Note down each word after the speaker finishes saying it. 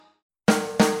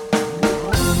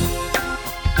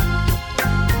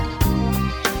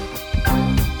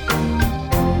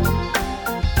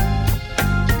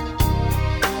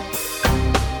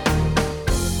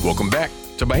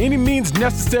by any means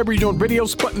necessary on Radio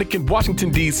Sputnik in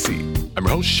Washington, D.C. I'm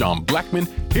your host, Sean Blackman,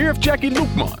 here with Jackie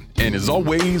Lukman. And as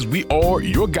always, we are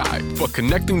your guide for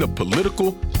connecting the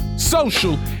political,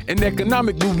 social, and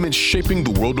economic movements shaping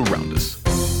the world around us.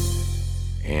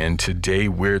 And today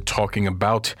we're talking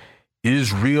about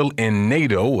Israel and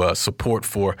NATO, support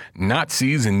for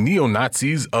Nazis and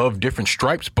neo-Nazis of different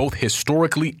stripes, both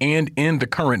historically and in the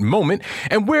current moment.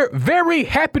 And we're very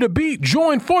happy to be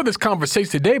joined for this conversation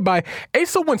today by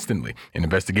Asa Winstanley, an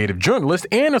investigative journalist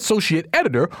and associate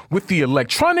editor with the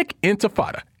Electronic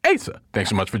Intifada. Asa,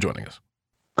 thanks so much for joining us.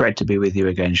 Great to be with you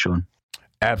again, Sean.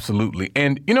 Absolutely.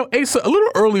 And, Asa, a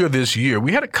little earlier this year,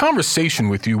 we had a conversation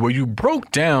with you where you broke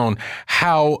down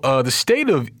how the state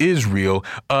of Israel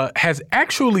has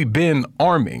actually been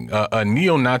arming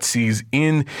neo-Nazis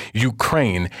in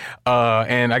Ukraine.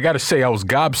 And I got to say, I was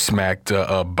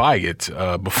gobsmacked by it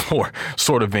before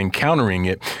sort of encountering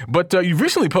it. But you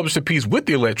recently published a piece with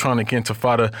the Electronic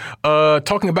Intifada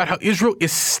talking about how Israel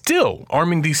is still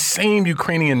arming these same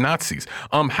Ukrainian Nazis.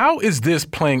 How is this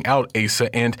playing out, Asa?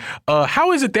 And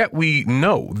how is it that we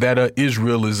know that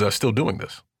Israel is still doing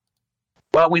this?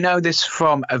 Well, we know this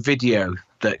from a video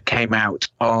that came out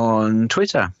on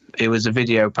Twitter. It was a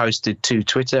video posted to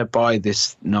Twitter by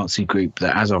this Nazi group,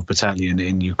 the Azov Battalion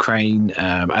in Ukraine.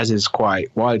 As is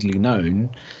quite widely known,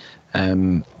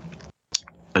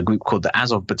 a group called the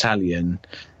Azov Battalion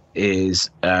is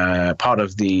part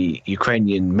of the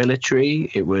Ukrainian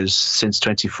military. It was, since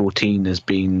 2014, has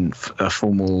been a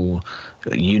formal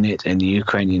unit in the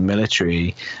Ukrainian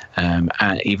military, and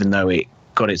even though it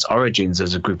got its origins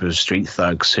as a group of street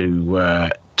thugs who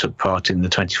took part in the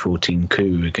 2014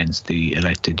 coup against the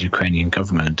elected Ukrainian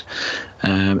government.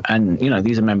 And,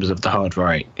 these are members of the hard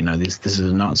right. This is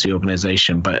a Nazi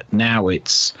organization, but now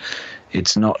it's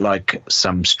not like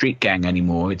some street gang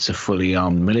anymore. It's a fully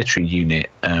armed military unit,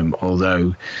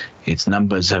 although its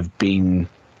numbers have been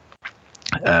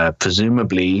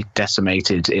presumably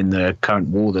decimated in the current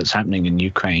war that's happening in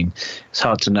Ukraine. It's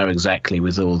hard to know exactly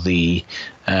with all the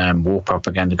war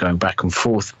propaganda going back and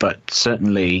forth, but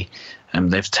certainly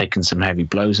they've taken some heavy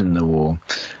blows in the war.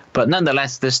 But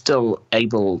nonetheless, they're still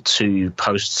able to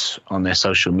post on their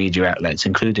social media outlets,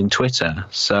 including Twitter.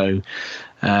 So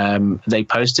they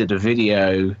posted a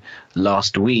video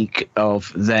last week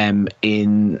of them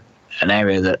in an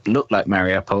area that looked like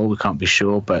Mariupol. We can't be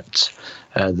sure, but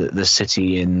the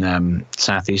city in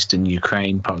southeastern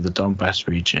Ukraine, part of the Donbass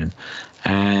region.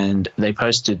 And they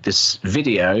posted this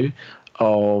video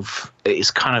of,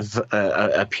 it's kind of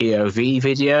a POV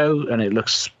video, and it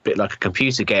looks a bit like a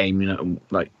computer game,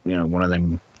 one of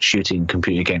them shooting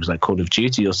computer games like Call of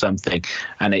Duty or something.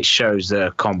 And it shows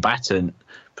a combatant,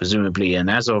 presumably an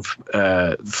Azov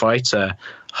fighter,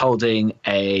 holding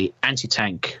a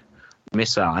anti-tank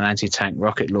missile, an anti-tank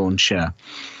rocket launcher,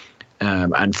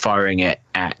 and firing it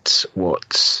at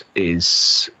what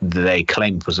they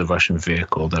claimed was a Russian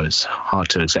vehicle, though it's hard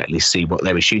to exactly see what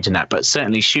they were shooting at, but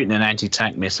certainly shooting an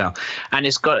anti-tank missile. And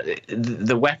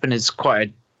the weapon is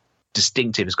quite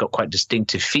distinctive. It's got quite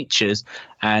distinctive features,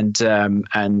 and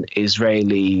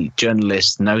Israeli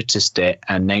journalists noticed it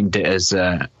and named it as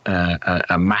a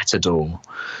Matador,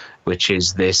 which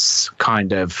is this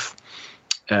kind of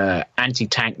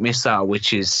anti-tank missile,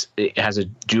 it has a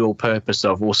dual purpose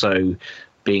of also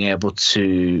being able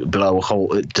to blow a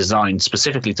hole, designed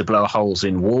specifically to blow holes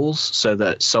in walls, so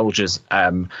that soldiers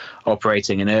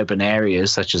operating in urban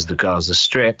areas such as the Gaza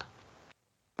Strip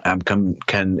can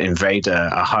invade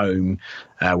a home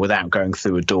without going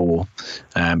through a door,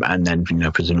 and then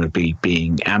presumably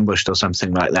being ambushed or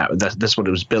something like that. That's what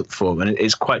it was built for, and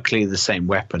it's quite clearly the same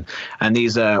weapon. And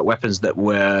these are weapons that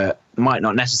might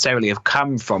not necessarily have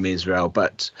come from Israel,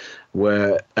 but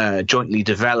were jointly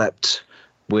developed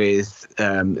with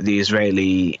the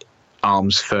Israeli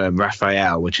arms firm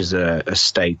Rafael, which is a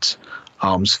state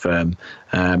arms firm,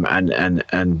 and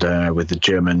with the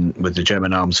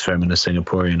German arms firm and a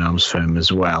Singaporean arms firm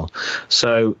as well.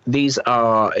 So these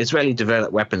are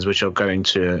Israeli-developed weapons which are going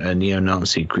to a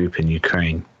neo-Nazi group in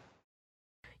Ukraine.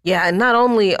 Yeah, and not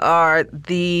only are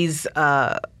these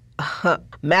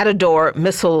Matador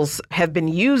missiles have been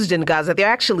used in Gaza, they're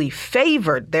actually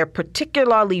favored. They're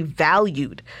particularly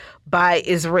valued by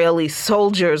Israeli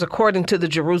soldiers, according to the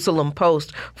Jerusalem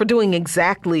Post, for doing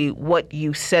exactly what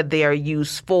you said they are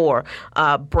used for,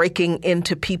 breaking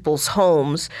into people's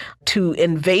homes to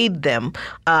invade them,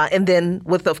 and then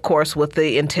with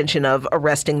the intention of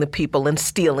arresting the people and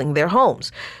stealing their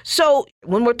homes. So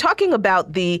when we're talking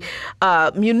about the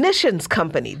munitions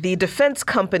company, the defense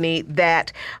company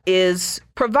that is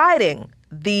providing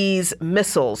these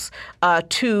missiles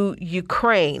to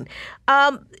Ukraine,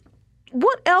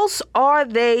 what else are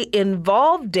they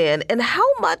involved in, and how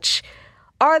much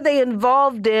are they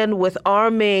involved in with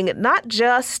arming not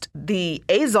just the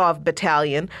Azov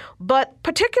battalion, but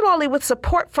particularly with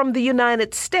support from the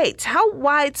United States? How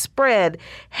widespread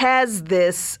has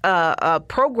this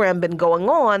program been going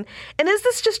on? And is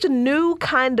this just a new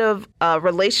kind of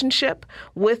relationship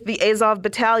with the Azov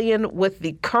battalion with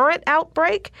the current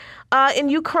outbreak in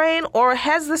Ukraine, or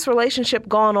has this relationship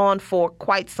gone on for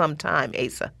quite some time,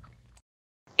 Asa?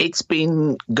 It's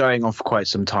been going on for quite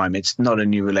some time. It's not a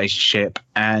new relationship,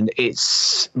 and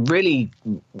it's really,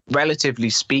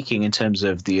 relatively speaking, in terms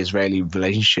of the Israeli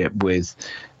relationship with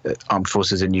armed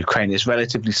forces in Ukraine, it's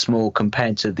relatively small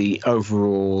compared to the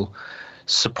overall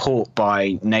support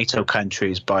by NATO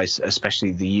countries, by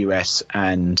especially the US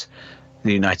and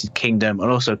the United Kingdom,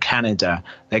 and also Canada.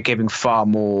 They're giving far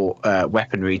more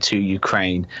weaponry to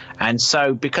Ukraine. And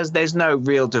so because there's no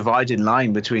real dividing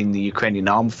line between the Ukrainian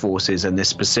armed forces and this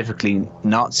specifically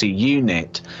Nazi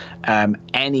unit,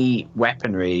 any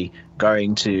weaponry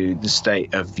going to the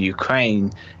state of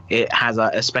Ukraine, it has,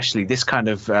 especially this kind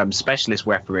of specialist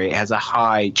weaponry, it has a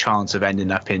high chance of ending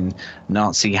up in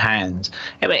Nazi hands.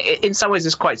 I mean, in some ways,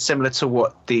 it's quite similar to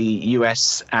what the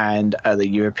US and other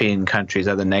European countries,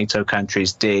 other NATO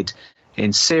countries did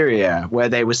in Syria, where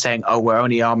they were saying, oh, we're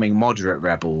only arming moderate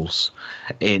rebels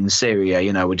in Syria.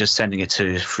 You know, we're just sending it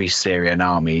to Free Syrian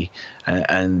Army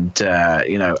and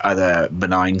you know, other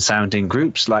benign sounding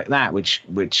groups like that,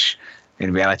 which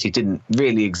in reality didn't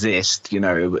really exist. You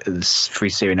know, the Free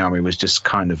Syrian Army was just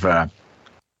kind of a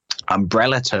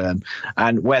umbrella term,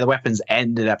 and where the weapons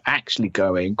ended up actually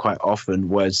going quite often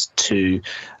was to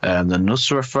the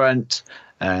Nusra Front,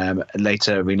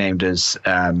 later renamed as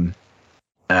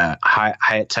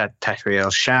Hayat Tahrir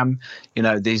al-Sham. You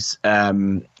know, these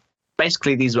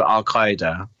basically these were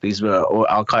Al-Qaeda. These were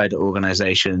Al-Qaeda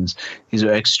organizations. These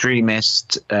were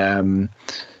extremist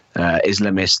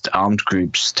Islamist armed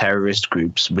groups, terrorist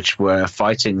groups, which were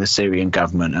fighting the Syrian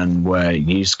government and were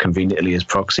used conveniently as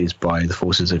proxies by the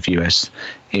forces of US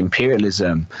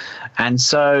imperialism. And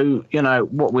so, you know,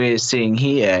 what we're seeing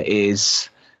here is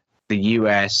the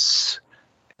US,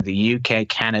 the UK,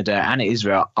 Canada, and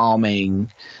Israel arming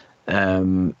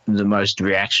the most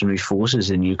reactionary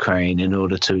forces in Ukraine in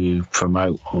order to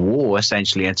promote war,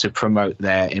 essentially, and to promote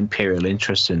their imperial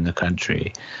interests in the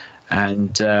country.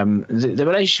 And the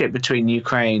relationship between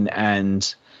Ukraine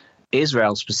and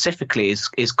Israel specifically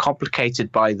is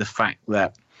complicated by the fact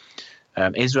that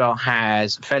Israel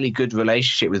has a fairly good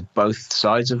relationship with both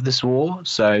sides of this war.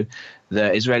 So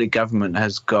the Israeli government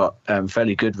has got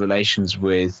fairly good relations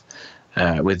with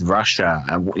Russia.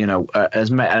 You know, as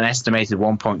an estimated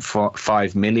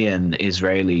 1.5 million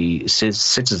Israeli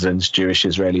citizens, Jewish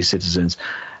Israeli citizens,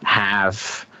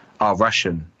 are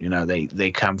Russian. You know,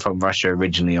 they come from Russia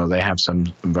originally, or they have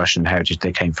some Russian heritage.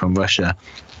 They came from Russia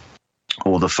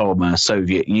or the former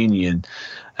Soviet Union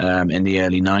in the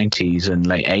early 90s and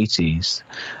late 80s.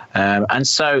 And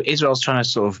so Israel's trying to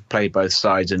sort of play both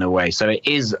sides in a way. So it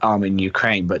is arming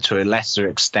Ukraine, but to a lesser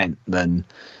extent than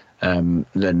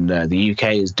the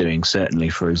UK is doing, certainly,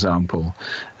 for example.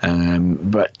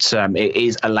 But it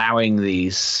is allowing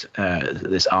this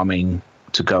arming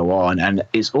to go on, and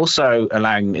it's also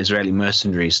allowing Israeli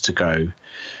mercenaries to go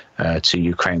to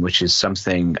Ukraine, which is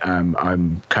something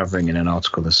I'm covering in an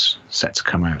article that's set to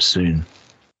come out soon.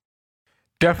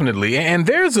 Definitely. And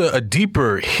there's a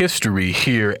deeper history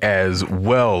here as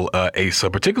well, Asa,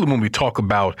 particularly when we talk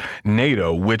about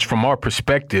NATO, which from our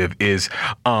perspective is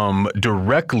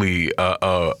directly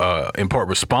in part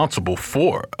responsible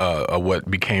for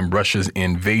what became Russia's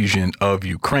invasion of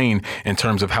Ukraine in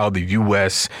terms of how the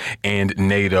U.S. and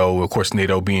NATO, of course,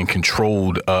 NATO being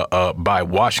controlled by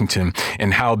Washington,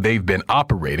 and how they've been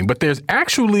operating. But there's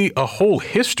actually a whole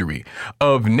history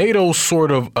of NATO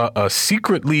sort of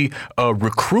secretly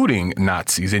recruiting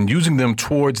Nazis and using them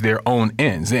towards their own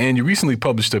ends. And you recently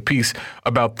published a piece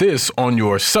about this on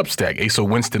your Substack,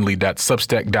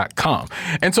 asawinstanley.substack.com.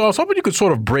 And so I was hoping you could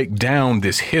sort of break down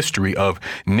this history of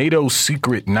NATO's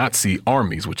secret Nazi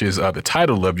armies, which is the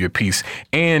title of your piece,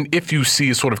 and if you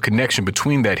see a sort of connection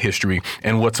between that history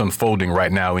and what's unfolding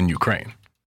right now in Ukraine.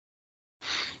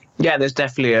 Yeah, there's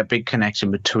definitely a big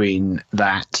connection between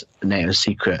that NATO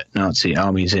secret Nazi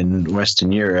armies in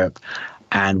Western Europe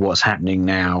and what's happening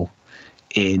now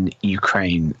in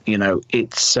Ukraine. You know,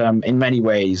 it's in many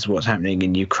ways what's happening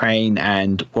in Ukraine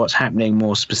and what's happening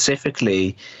more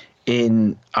specifically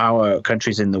in our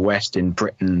countries in the West, in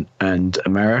Britain and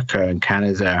America and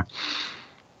Canada,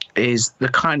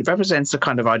 represents the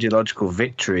kind of ideological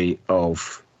victory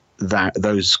of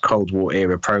those Cold War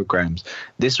era programs.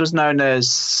 This was known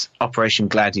as Operation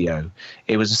Gladio.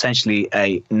 It was essentially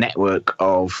a network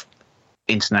of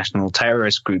international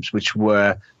terrorist groups which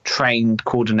were trained,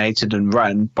 coordinated and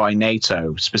run by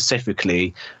NATO,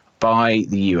 specifically by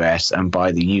the US and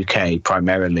by the UK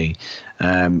primarily,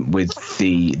 with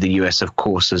the US, of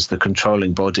course, as the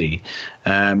controlling body.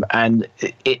 And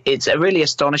it's a really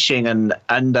astonishing and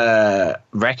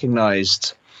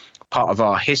under-recognized part of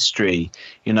our history,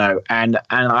 you know, and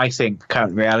I think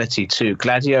current reality too.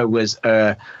 Gladio was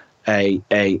a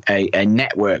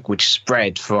network which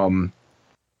spread from,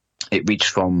 it reached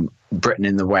from Britain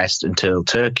in the west until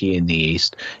Turkey in the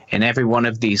east. In every one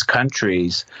of these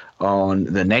countries on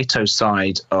the NATO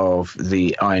side of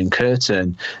the Iron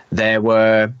Curtain, there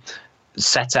were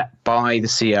set up by the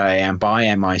CIA and by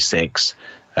MI6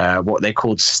 what they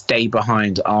called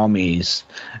stay-behind armies.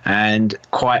 And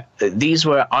these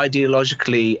were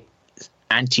ideologically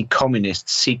anti-communist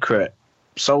secret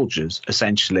soldiers,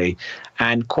 essentially.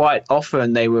 And quite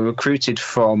often they were recruited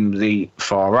from the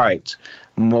far right.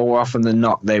 More often than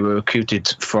not, they were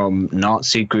recruited from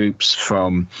Nazi groups.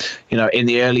 From, you know, in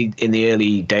the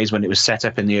early days when it was set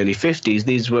up in the early 50s,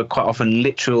 these were quite often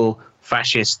literal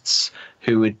fascists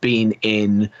who had been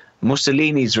in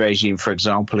Mussolini's regime, for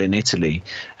example, in Italy,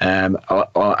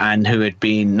 and who had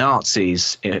been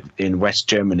Nazis in West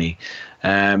Germany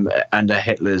under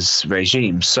Hitler's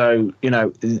regime. So, you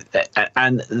know,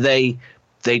 and they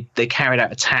carried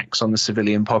out attacks on the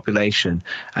civilian population,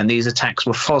 and these attacks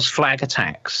were false flag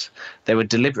attacks. They were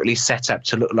deliberately set up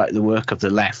to look like the work of the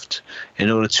left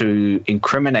in order to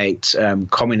incriminate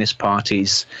communist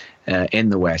parties in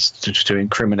the West, to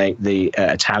incriminate the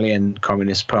Italian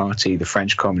Communist Party, the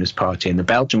French Communist Party, and the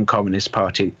Belgian Communist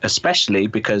Party, especially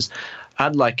because,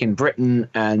 unlike in Britain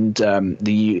and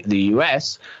the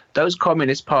US, those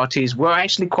communist parties were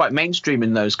actually quite mainstream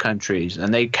in those countries,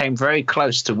 and they came very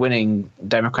close to winning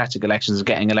democratic elections and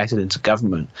getting elected into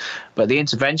government. But the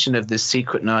intervention of this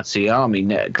secret Nazi army,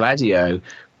 Gladio,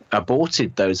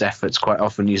 aborted those efforts quite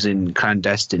often using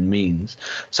clandestine means.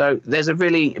 So there's a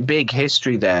really big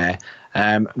history there,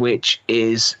 which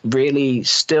is really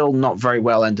still not very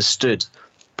well understood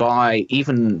by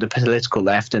even the political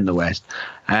left in the West.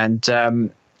 And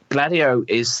Gladio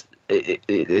is,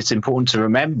 it's important to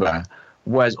remember,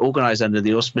 was organized under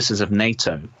the auspices of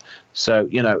NATO. So,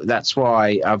 you know, that's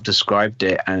why I've described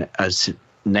it as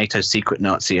NATO's secret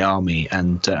Nazi army.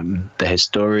 And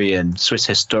the Swiss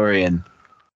historian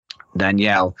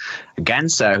Danielle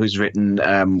Ganser, who's written,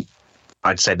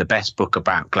 I'd say, the best book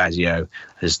about Gladio,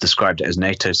 has described it as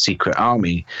NATO's secret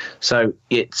army. So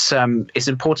it's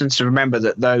important to remember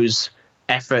that those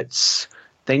efforts,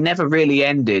 they never really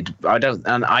ended. I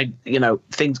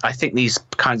think these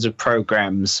kinds of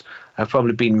programs have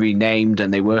probably been renamed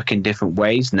and they work in different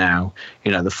ways now.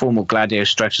 You know, the formal Gladio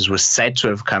structures were said to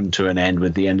have come to an end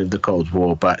with the end of the Cold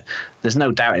War, but there's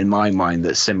no doubt in my mind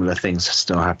that similar things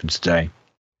still happen today.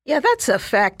 Yeah, that's a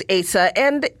fact, Asa.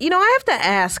 And, you know, I have to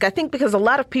ask, I think because a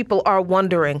lot of people are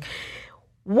wondering,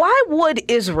 why would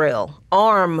Israel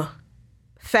arm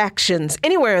factions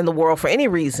anywhere in the world for any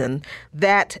reason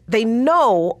that they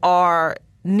know are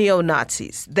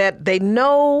neo-Nazis, that they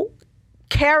know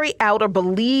carry out or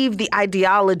believe the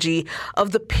ideology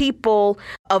of the people,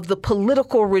 of the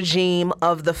political regime,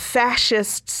 of the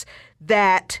fascists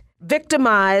that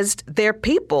victimized their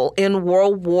people in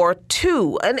World War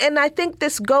II. And I think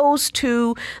this goes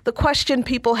to the question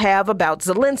people have about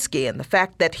Zelensky and the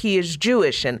fact that he is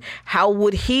Jewish, and how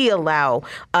would he allow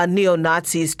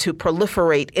neo-Nazis to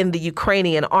proliferate in the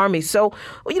Ukrainian army. So,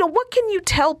 you know, what can you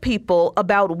tell people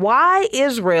about why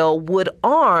Israel would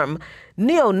arm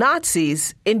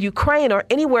neo-Nazis in Ukraine or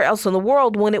anywhere else in the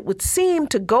world when it would seem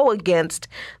to go against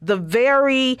the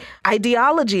very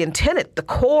ideology and tenet, the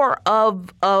core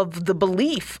of the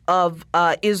belief of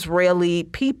Israeli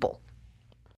people?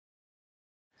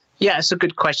 Yeah, it's a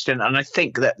good question. And I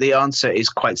think that the answer is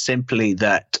quite simply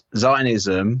that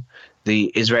Zionism, the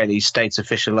Israeli state's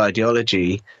official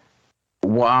ideology,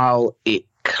 while it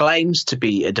claims to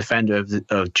be a defender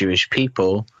of Jewish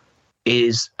people,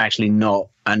 is actually not,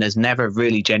 and has never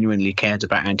really genuinely cared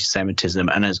about anti-Semitism,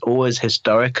 and has always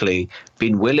historically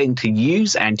been willing to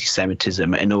use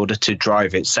anti-Semitism in order to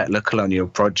drive its settler colonial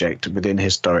project within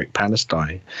historic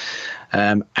Palestine.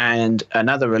 And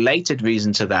another related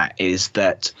reason to that is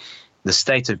that the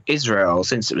state of Israel,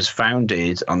 since it was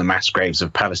founded on the mass graves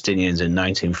of Palestinians in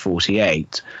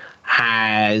 1948,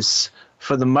 has,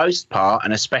 for the most part,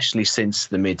 and especially since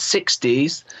the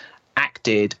mid-60s,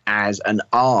 acted as an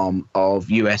arm of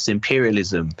US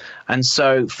imperialism. And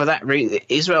so for that reason,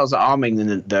 Israel's arming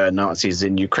the Nazis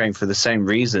in Ukraine for the same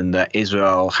reason that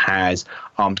Israel has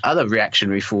armed other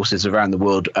reactionary forces around the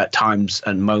world at times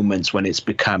and moments when it's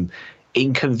become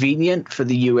inconvenient for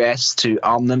the US to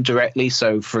arm them directly.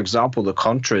 So, for example, the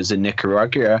Contras in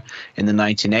Nicaragua in the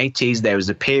 1980s, there was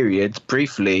a period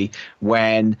briefly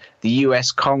when the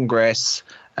US Congress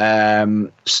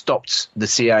stopped the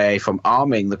CIA from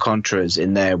arming the Contras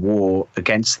in their war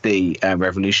against the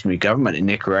revolutionary government in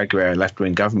Nicaragua, a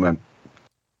left-wing government.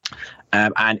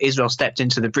 And Israel stepped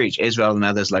into the breach. Israel and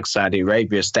others like Saudi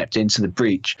Arabia stepped into the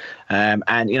breach. And,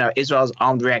 Israel's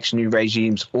armed reactionary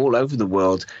regimes all over the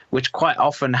world, which quite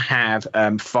often have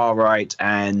far-right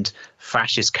and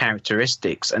fascist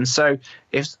characteristics. And so,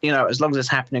 as long as it's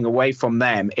happening away from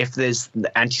them, if there's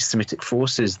anti-Semitic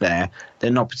forces there,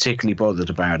 they're not particularly bothered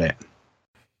about it.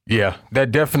 Yeah,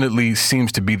 that definitely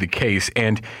seems to be the case.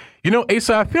 And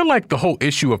Asa, I feel like the whole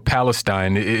issue of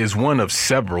Palestine is one of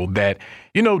several that,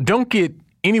 don't get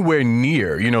anywhere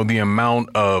near, the amount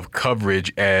of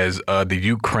coverage as the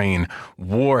Ukraine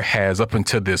war has up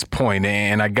until this point.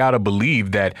 And I got to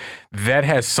believe that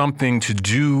has something to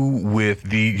do with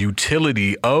the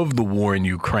utility of the war in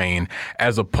Ukraine,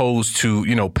 as opposed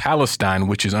to, Palestine,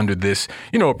 which is under this,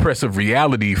 oppressive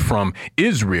reality from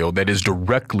Israel that is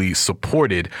directly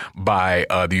supported by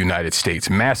the United States,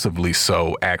 massively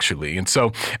so, actually. And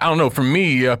so, I don't know, for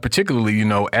me, particularly,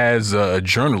 as a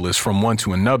journalist from one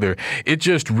to another, it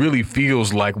just really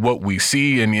feels like what we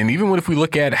see. And even if we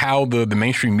look at how the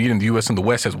mainstream media in the U.S. and the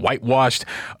West has whitewashed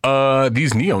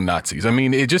these neo-Nazis, I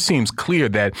mean, it just seems clear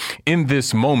that in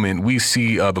this moment, we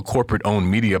see the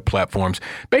corporate-owned media platforms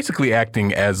basically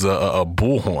acting as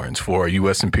bullhorns for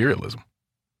U.S. imperialism.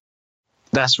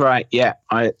 That's right. Yeah,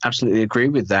 I absolutely agree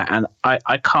with that. And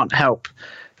I can't help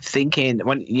thinking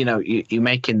when, you're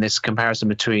making this comparison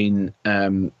between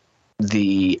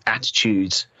the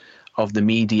attitudes of the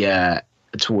media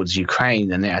towards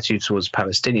Ukraine and the attitude towards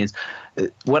Palestinians.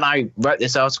 When I wrote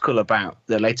this article about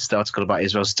the latest article about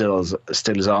Israel still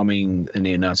is arming the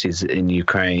neo-Nazis in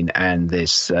Ukraine and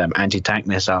this anti-tank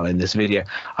missile in this video,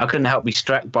 I couldn't help be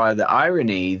struck by the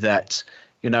irony that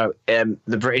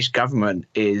the British government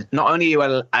is not only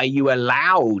are you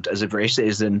allowed as a British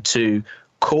citizen to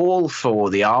call for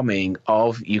the arming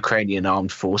of Ukrainian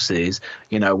armed forces,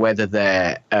 whether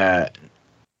they're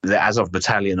the Azov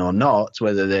battalion or not,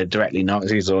 whether they're directly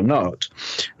Nazis or not.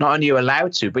 Not only are you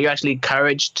allowed to, but you're actually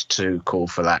encouraged to call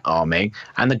for that arming.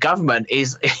 And the government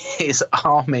is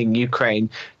arming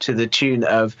Ukraine to the tune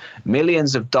of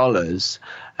millions of dollars.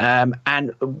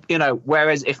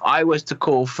 Whereas if I was to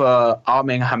call for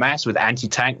arming Hamas with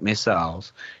anti-tank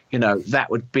missiles, that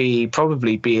would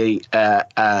probably be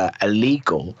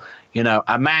illegal.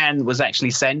 A man was actually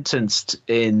sentenced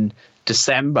in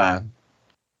December.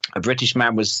 A British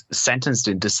man was sentenced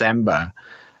in December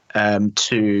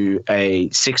to a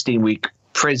 16-week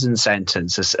prison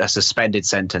sentence, a suspended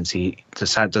sentence.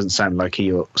 Doesn't sound like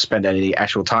he'll spend any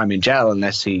actual time in jail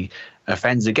unless he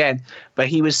offends again. But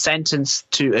he was sentenced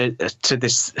to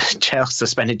this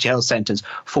suspended jail sentence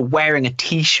for wearing a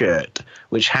T-shirt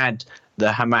which had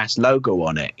the Hamas logo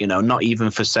on it, not even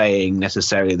for saying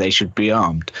necessarily they should be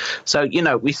armed. So,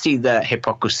 we see the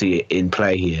hypocrisy in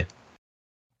play here.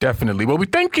 Definitely. Well, we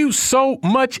thank you so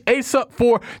much, Asa,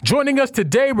 for joining us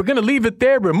today. We're going to leave it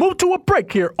there. We'll move to a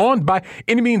break here on By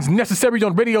Any Means Necessary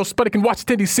on Radio Sputnik in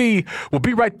Washington, D.C. We'll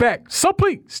be right back. So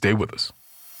please stay with us.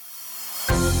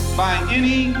 By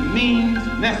any means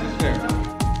necessary.